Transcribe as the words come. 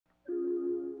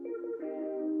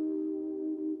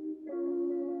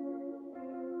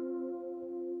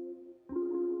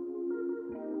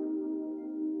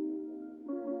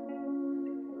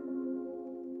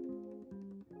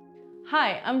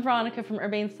Hi, I'm Veronica from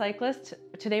Urbane Cyclist.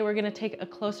 Today we're going to take a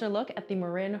closer look at the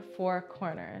Marin Four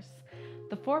Corners.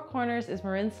 The Four Corners is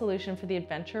Marin's solution for the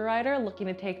adventure rider looking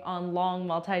to take on long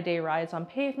multi-day rides on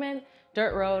pavement,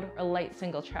 dirt road, or light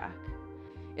single track.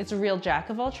 It's a real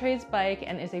jack-of-all-trades bike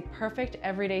and is a perfect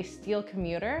everyday steel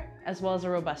commuter as well as a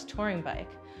robust touring bike,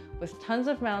 with tons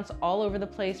of mounts all over the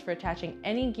place for attaching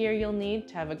any gear you'll need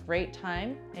to have a great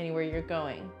time anywhere you're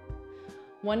going.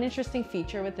 One interesting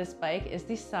feature with this bike is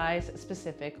the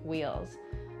size-specific wheels.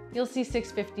 You'll see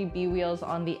 650B wheels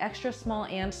on the extra small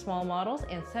and small models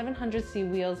and 700C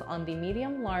wheels on the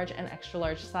medium, large, and extra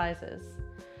large sizes.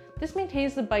 This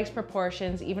maintains the bike's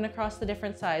proportions even across the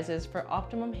different sizes for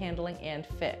optimum handling and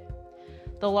fit.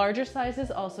 The larger sizes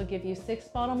also give you 6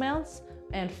 bottle mounts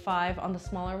and 5 on the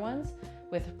smaller ones,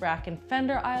 with rack and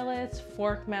fender eyelets,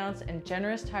 fork mounts, and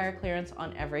generous tire clearance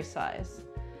on every size.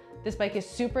 This bike is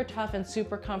super tough and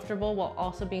super comfortable while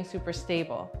also being super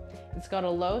stable. It's got a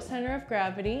low center of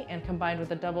gravity, and combined with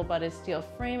a double-butted steel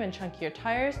frame and chunkier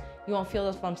tires, you won't feel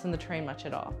those bumps in the terrain much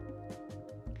at all.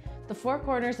 The Four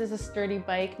Corners is a sturdy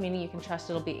bike, meaning you can trust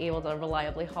it'll be able to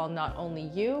reliably haul not only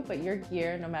you, but your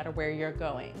gear no matter where you're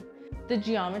going. The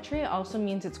geometry also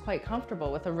means it's quite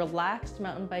comfortable, with a relaxed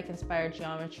mountain bike inspired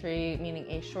geometry, meaning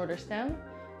a shorter stem,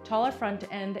 taller front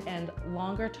end, and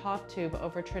longer top tube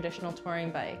over traditional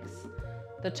touring bikes.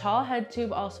 The tall head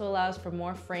tube also allows for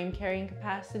more frame carrying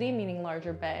capacity, meaning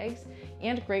larger bags,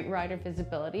 and great rider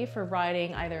visibility for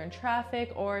riding either in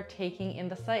traffic or taking in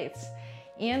the sights,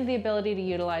 and the ability to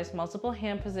utilize multiple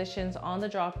hand positions on the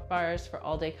drop bars for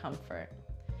all-day comfort.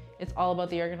 It's all about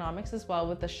the ergonomics as well,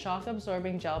 with the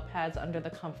shock-absorbing gel pads under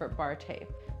the comfort bar tape.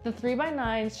 The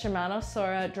 3x9 Shimano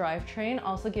Sora drivetrain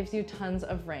also gives you tons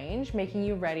of range, making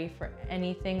you ready for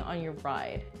anything on your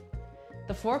ride.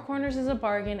 The Four Corners is a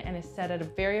bargain and is set at a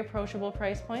very approachable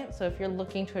price point, so if you're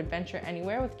looking to adventure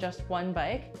anywhere with just one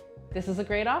bike, this is a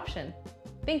great option.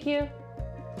 Thank you!